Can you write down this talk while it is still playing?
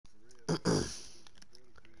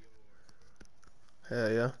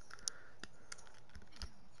Hell yeah.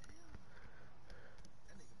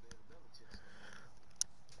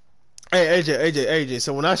 Hey AJ.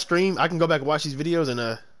 So when I stream, I can go back and watch these videos and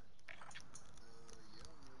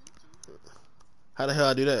how the hell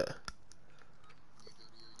I do that?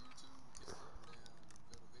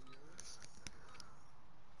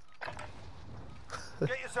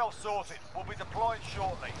 Get yourself sorted. We'll be deploying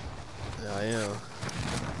shortly. Yeah, I am.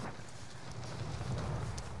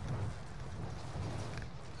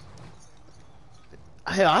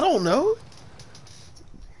 Hell, I don't know.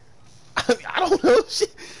 I don't know.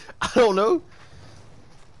 Shit. I don't know.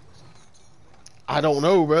 I don't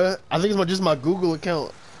know, bruh. I think it's just my Google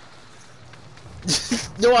account.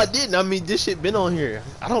 No, I didn't. I mean, this shit been on here.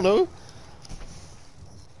 I don't know.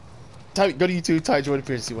 Go to YouTube, type Jordan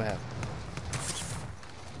Pierce, and see what happens.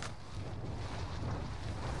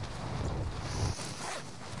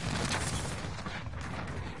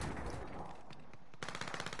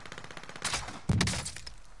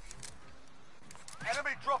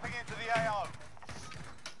 Enemy dropping into the AO.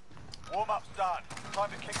 Warm-up's done. Time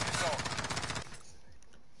to kick this off.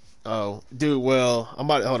 Oh, dude. Well, I'm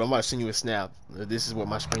about to send you a snap. This is what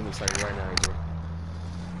my screen looks like right now, AJ.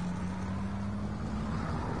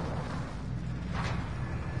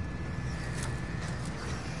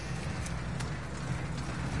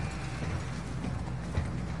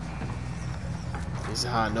 This is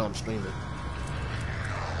how I know I'm streaming.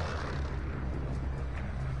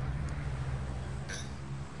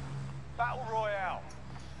 Battle Royale.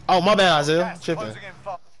 Oh, my bad, Isaiah. Gas Tripping. closing in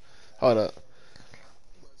fast. Hold up.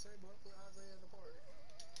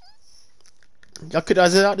 Y'all could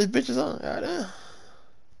Isaiah out this bitch or something? God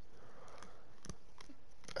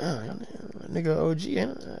damn. Nigga OG,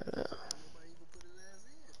 ain't it?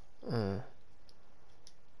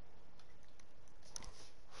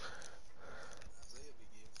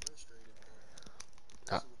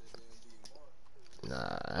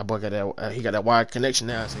 Nah, that boy got that. He got that wired connection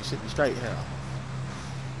now, so he should be straight. Hell.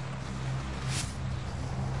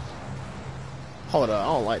 Hold up, I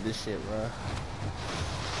don't like this shit, bro.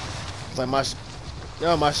 It's like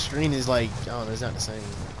my screen is like, I don't know, it's not the same.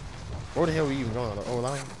 Where the hell were you even going? The old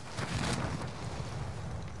line?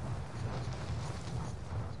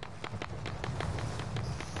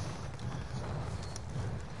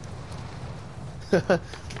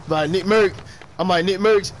 By Nick Merck. I'm like, Nick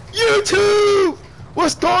Merck's YouTube!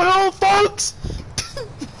 What's going on, folks?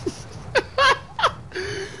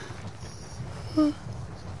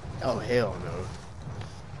 Oh, hell no.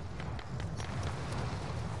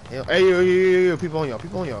 Hell, hey, yo, people on y'all,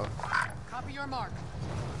 Copy your mark.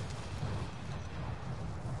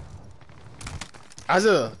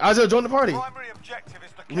 Isaiah, join the party. Primary objective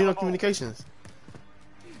is to You need no kill them all. communications.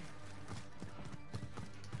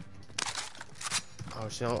 Oh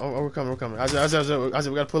shit! Oh, we're coming. Isaiah,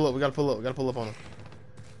 we gotta pull up on him.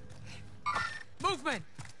 Movement.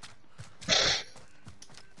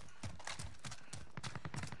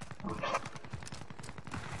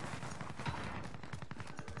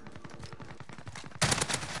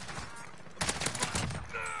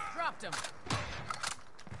 Dropped him.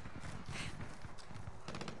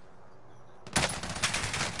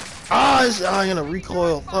 I'm gonna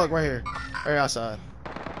recoil. Fuck, right here. Right outside.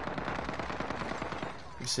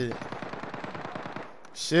 You shit.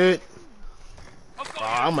 Shit. Oh,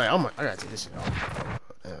 I gotta take this shit off.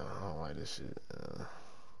 Damn, I don't like this shit.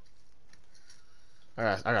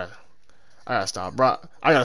 I gotta stop, bro. I gotta